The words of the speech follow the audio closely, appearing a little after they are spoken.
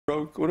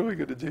broke. What am I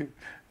going to do?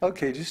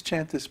 Okay, just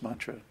chant this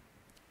mantra.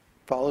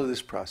 Follow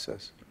this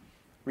process.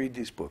 Read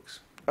these books.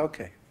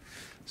 Okay.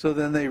 So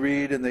then they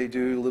read and they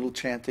do a little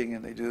chanting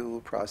and they do a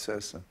little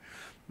process. And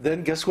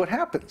then guess what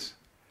happens?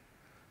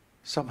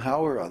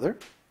 Somehow or other,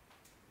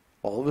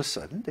 all of a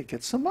sudden, they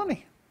get some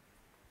money.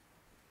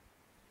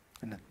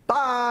 And then,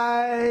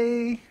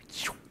 bye!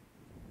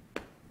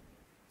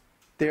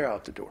 They're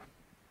out the door.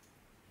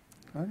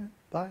 All right,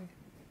 bye.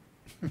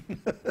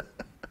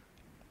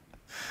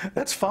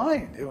 That's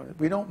fine.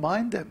 We don't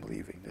mind them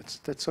leaving.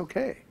 That's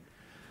okay.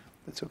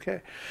 That's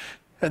okay.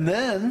 And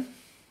then,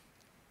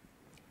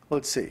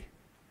 let's see.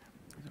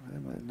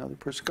 Another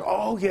person.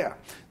 Oh, yeah.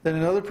 Then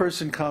another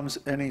person comes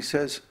and he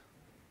says,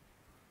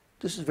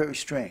 this is very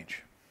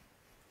strange.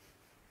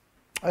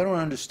 I don't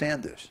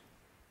understand this.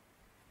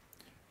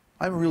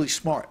 I'm really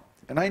smart.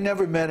 And I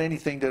never met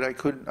anything that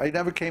I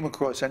never came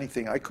across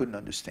anything I couldn't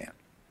understand.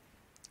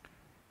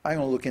 I'm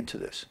going to look into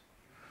this.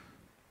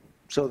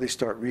 So they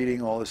start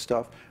reading all this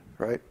stuff,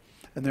 right?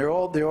 And they're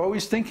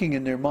always thinking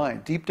in their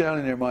mind, deep down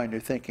in their mind, they're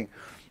thinking,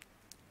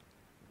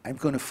 I'm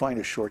going to find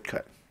a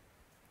shortcut.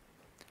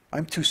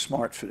 I'm too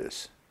smart for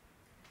this.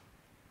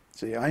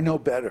 See, I know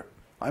better.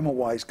 I'm a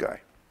wise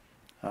guy.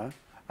 Huh?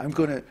 I'm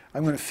going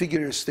to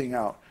figure this thing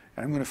out,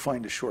 and I'm going to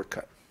find a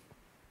shortcut.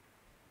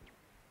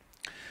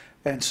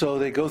 And so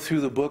they go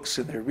through the books,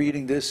 and they're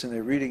reading this, and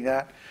they're reading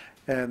that,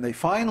 and they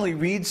finally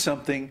read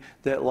something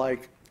that,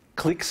 like,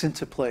 clicks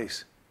into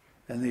place.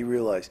 And they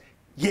realize,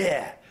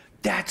 yeah,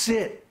 that's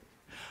it.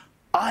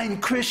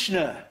 I'm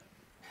Krishna.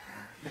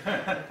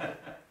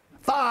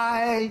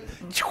 Bye.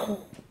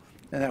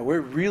 And now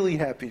we're really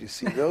happy to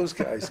see those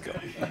guys go.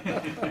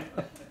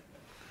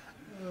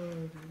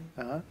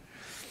 Huh?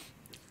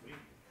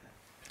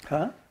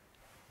 Huh?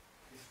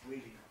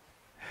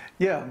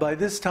 Yeah, by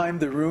this time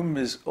the room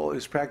is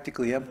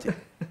practically empty.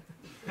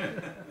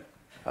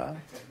 Huh?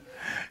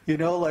 You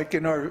know, like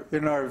in our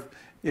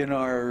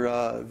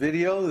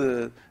video,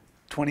 the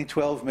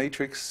 2012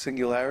 Matrix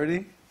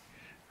Singularity,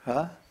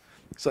 huh?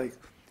 It's like,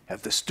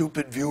 have the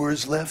stupid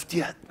viewers left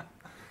yet?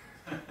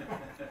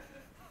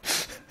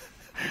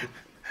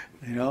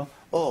 You know?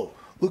 Oh,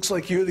 looks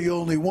like you're the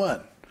only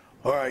one.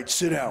 All right,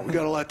 sit down. We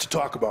got a lot to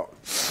talk about.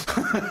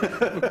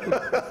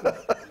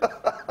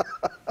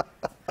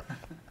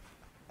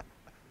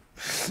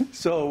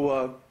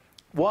 So,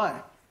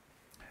 why?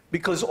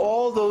 Because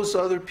all those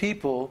other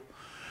people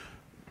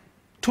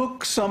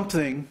took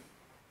something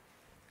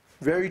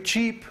very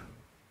cheap,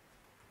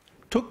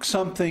 took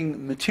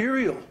something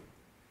material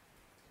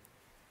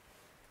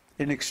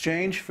in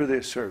exchange for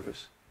their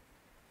service,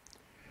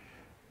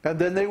 and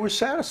then they were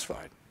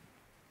satisfied.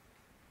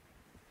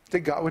 They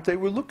got what they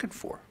were looking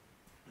for.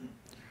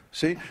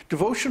 See,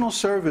 devotional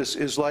service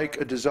is like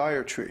a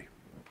desire tree.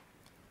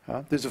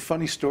 Huh? There's a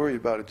funny story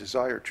about a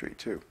desire tree,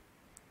 too.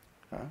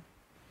 Huh?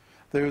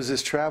 There was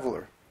this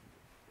traveler,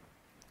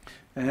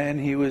 and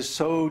he was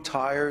so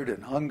tired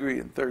and hungry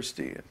and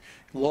thirsty and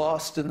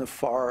lost in the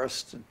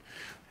forest, and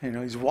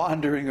he's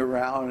wandering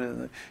around,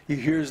 and he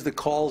hears the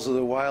calls of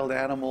the wild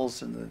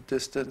animals in the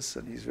distance,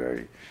 and he's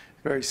very,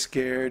 very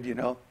scared,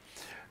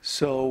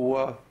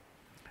 So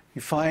he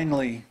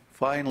finally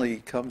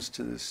comes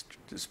to this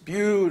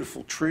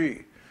beautiful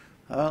tree,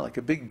 like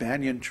a big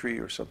banyan tree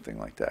or something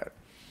like that.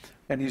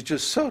 And he's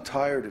just so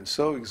tired and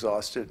so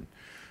exhausted,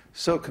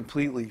 so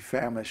completely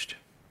famished,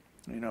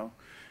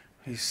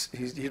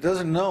 He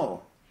doesn't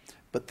know,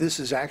 but this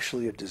is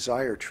actually a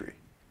desire tree.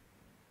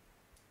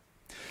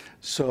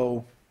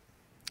 So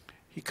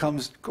he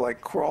comes like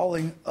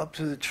crawling up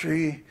to the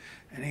tree,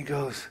 and he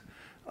goes,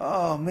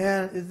 oh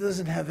man, it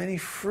doesn't have any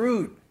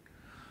fruit.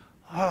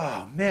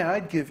 Oh man,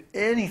 I'd give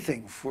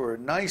anything for a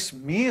nice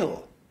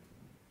meal.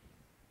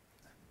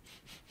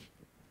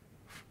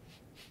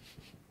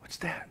 What's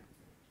that?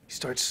 He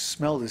starts to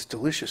smell this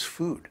delicious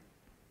food.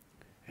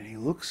 And he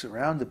looks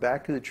around the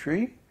back of the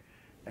tree,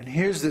 and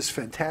here's this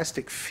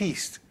fantastic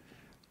feast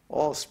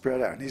all spread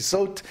out. And he's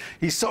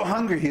so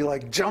hungry, he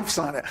like jumps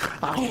on it.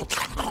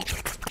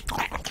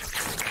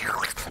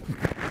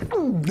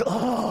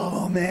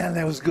 Oh man,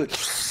 that was good.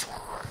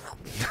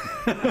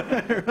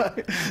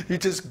 Right? He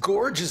just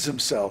gorges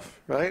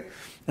himself, right?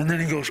 And then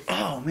he goes,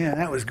 oh man,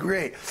 that was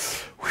great.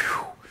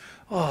 Whew.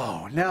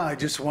 Oh, now I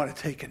just want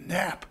to take a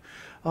nap.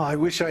 Oh, I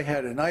wish I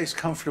had a nice,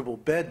 comfortable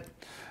bed.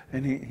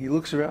 And he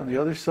looks around the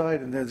other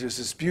side, and there's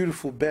this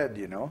beautiful bed,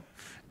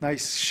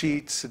 nice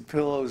sheets and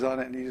pillows on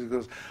it, and he just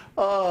goes,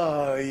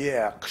 oh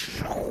yeah,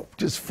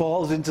 just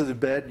falls into the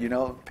bed,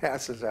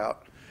 passes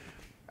out.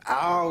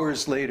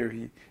 Hours later,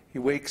 he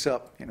wakes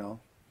up,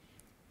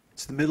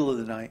 it's the middle of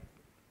the night.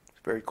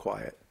 Very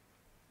quiet.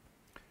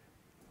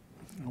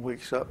 He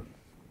wakes up.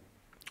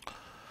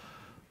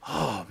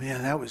 Oh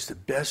man, that was the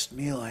best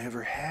meal I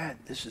ever had.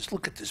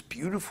 Look at this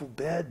beautiful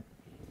bed.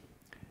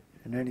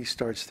 And then he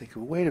starts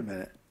thinking, wait a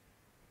minute.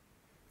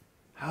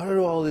 How did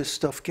all this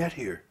stuff get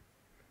here?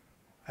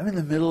 I'm in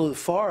the middle of the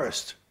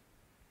forest.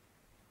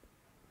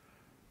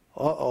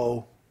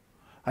 Uh-oh.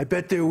 I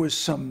bet there was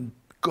some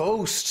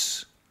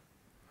ghosts.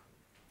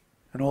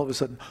 And all of a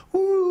sudden, ooh,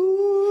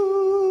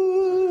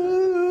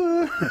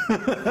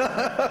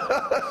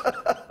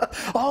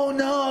 Oh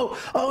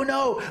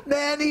no,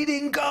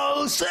 man-eating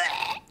ghost.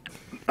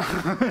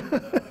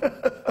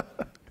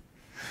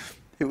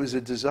 It was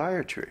a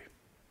desire tree.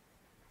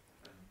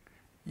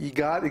 He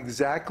got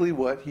exactly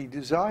what he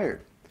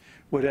desired,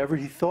 whatever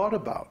he thought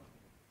about,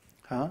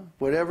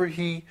 whatever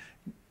he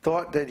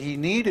thought that he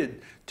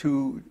needed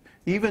to,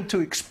 even to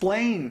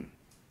explain,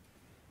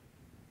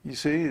 you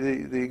see,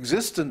 the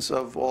existence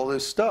of all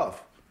this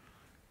stuff.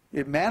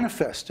 It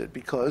manifested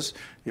because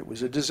it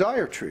was a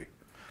desire tree.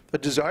 A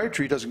desire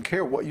tree doesn't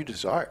care what you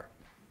desire.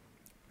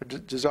 A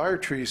desire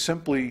tree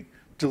simply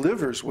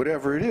delivers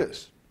whatever it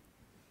is.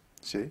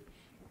 See?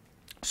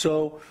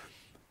 So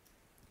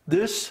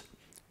this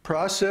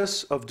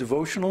process of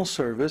devotional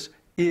service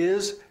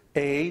is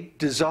a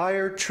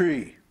desire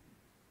tree.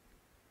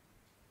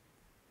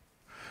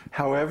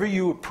 However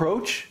you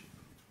approach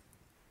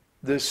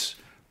this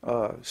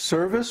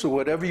service or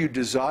whatever you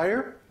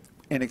desire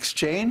in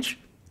exchange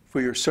for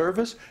your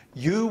service,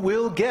 you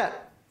will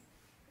get.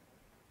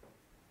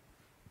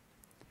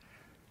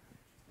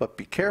 But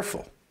be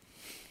careful.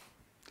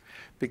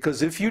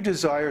 Because if you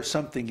desire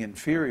something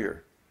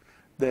inferior,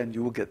 then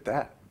you will get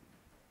that.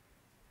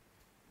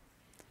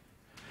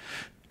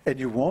 And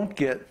you won't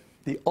get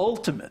the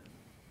ultimate,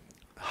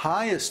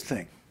 highest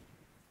thing.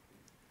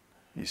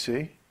 You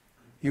see?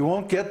 You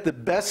won't get the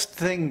best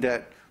thing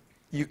that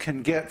you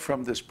can get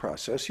from this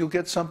process. You'll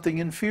get something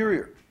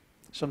inferior,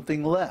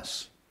 something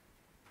less.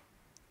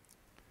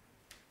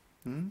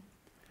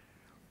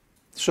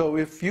 So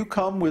if you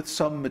come with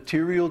some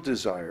material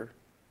desire,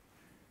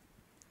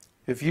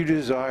 if you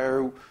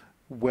desire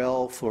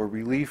wealth or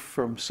relief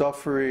from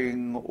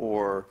suffering,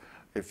 or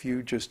if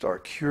you just are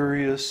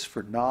curious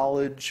for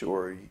knowledge,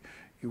 or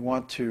you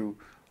want to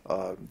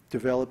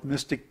develop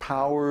mystic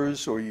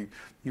powers, or you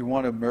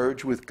want to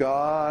merge with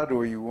God,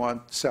 or you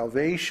want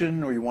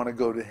salvation, or you want to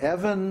go to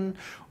heaven,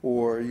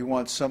 or you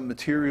want some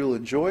material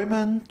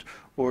enjoyment,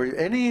 or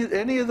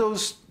any of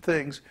those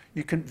things,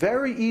 you can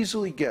very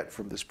easily get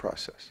from this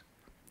process.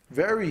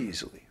 Very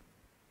easily.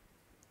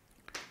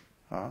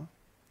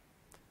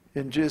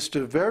 In just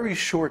a very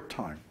short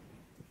time,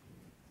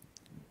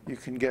 you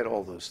can get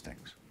all those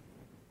things.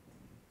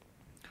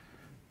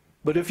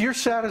 But if you're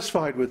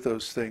satisfied with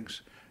those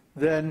things,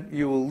 then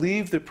you will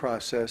leave the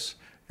process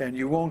and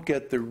you won't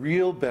get the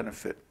real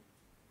benefit.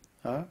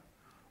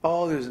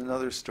 Oh, there's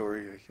another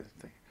story I can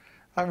think.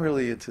 I'm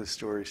really into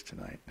stories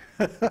tonight.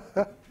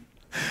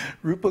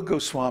 Rupa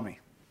Goswami,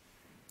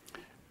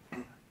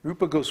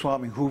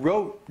 who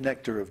wrote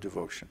Nectar of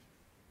Devotion,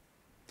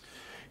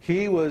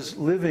 he was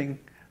living,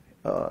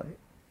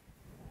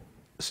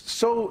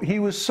 he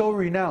was so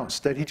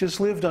renounced that he just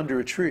lived under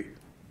a tree.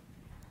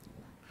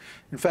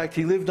 In fact,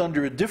 he lived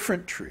under a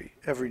different tree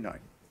every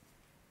night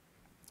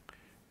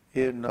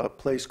in a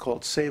place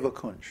called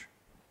Sevakunj,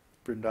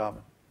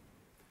 Vrindavan.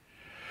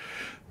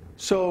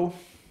 So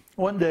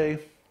one day,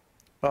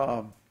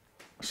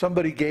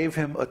 somebody gave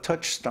him a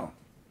touchstone.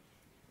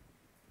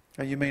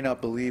 And you may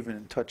not believe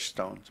in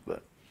touchstones,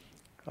 but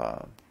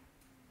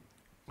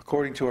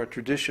according to our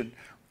tradition,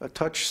 a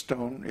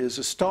touchstone is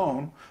a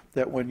stone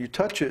that when you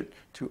touch it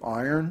to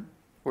iron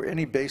or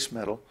any base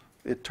metal,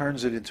 it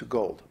turns it into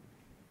gold.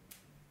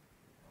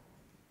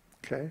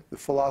 Okay? The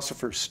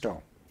philosopher's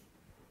stone,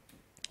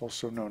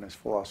 also known as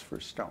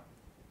philosopher's stone.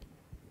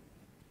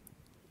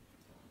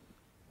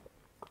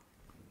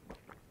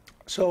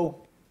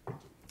 So,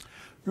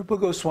 Rupa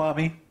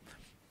Goswami,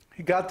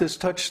 he got this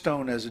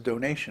touchstone as a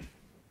donation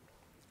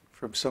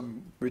from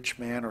some rich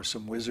man or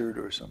some wizard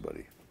or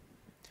somebody.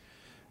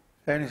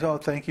 And he said, oh,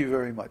 thank you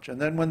very much. And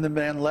then when the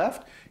man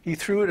left, he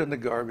threw it in the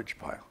garbage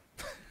pile.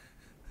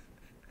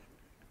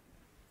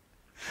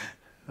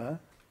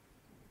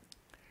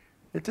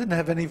 It didn't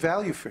have any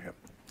value for him.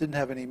 It didn't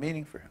have any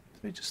meaning for him.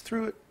 He just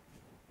threw it.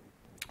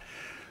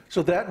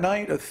 So that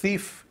night, a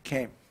thief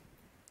came.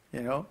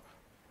 You know,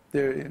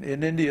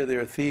 in India,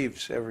 there are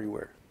thieves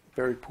everywhere.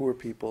 Very poor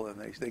people,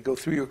 and they go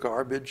through your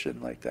garbage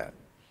and like that,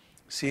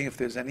 seeing if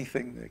there's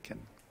anything they can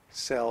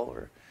sell.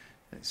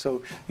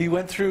 So he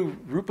went through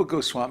Rupa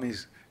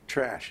Goswami's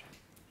trash.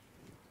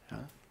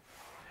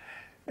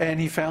 And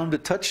he found a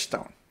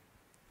touchstone.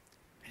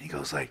 And he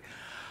goes like,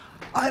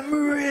 I'm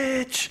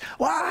rich!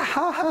 Wah,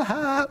 ha, ha,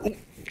 ha.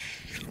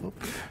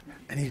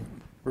 And he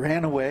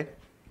ran away.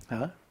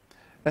 And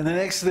the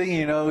next thing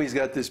you know, he's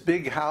got this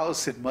big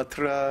house in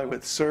Mathura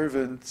with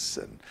servants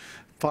and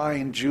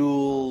fine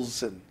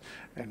jewels and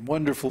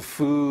wonderful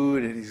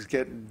food, and he's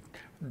getting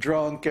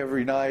drunk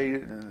every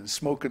night and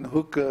smoking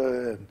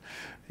hookah and,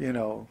 you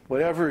know,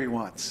 whatever he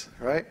wants,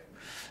 right?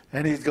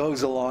 And he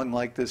goes along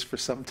like this for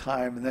some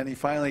time, and then he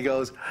finally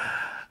goes,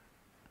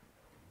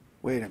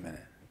 wait a minute.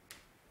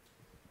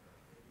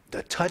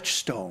 The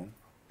touchstone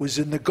was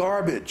in the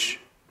garbage.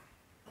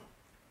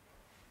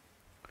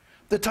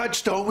 The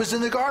touchstone was in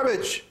the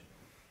garbage.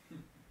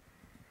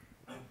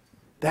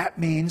 That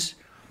means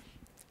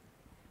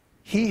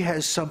he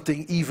has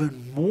something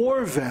even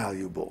more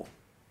valuable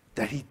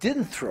that he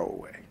didn't throw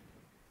away.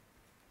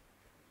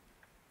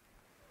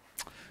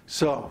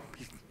 So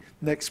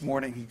Next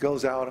morning he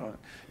goes out on,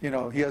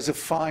 he has a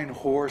fine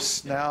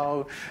horse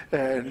now,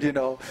 and,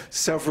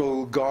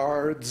 several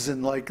guards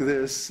and like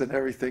this and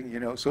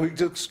everything, So he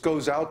just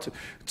goes out to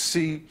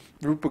see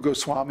Rupa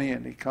Goswami,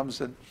 and he comes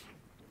in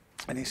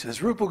and he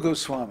says, Rupa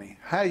Goswami,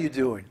 how you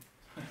doing?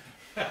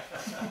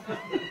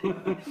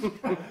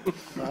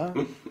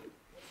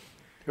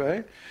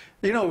 Right?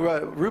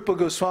 Rupa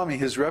Goswami,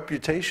 his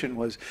reputation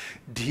was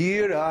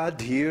Dhira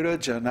Dhira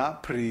Jana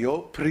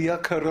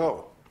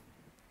Priyakaro.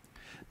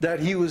 That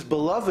he was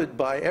beloved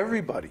by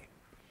everybody,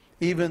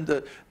 even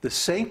the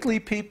saintly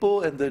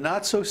people and the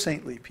not so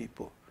saintly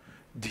people.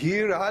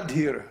 Dhira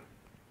Dhira.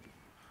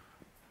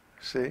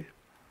 See?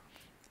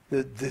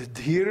 The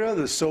Dhira,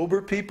 the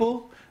sober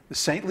people, the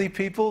saintly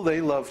people,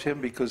 they loved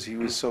him because he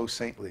was so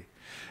saintly.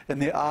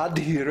 And the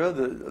Adhira,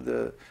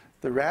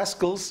 the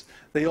rascals,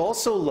 they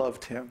also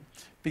loved him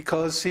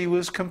because he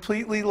was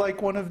completely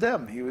like one of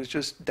them. He was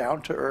just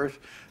down to earth,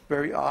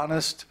 very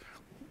honest,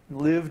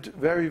 lived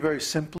very, very simply.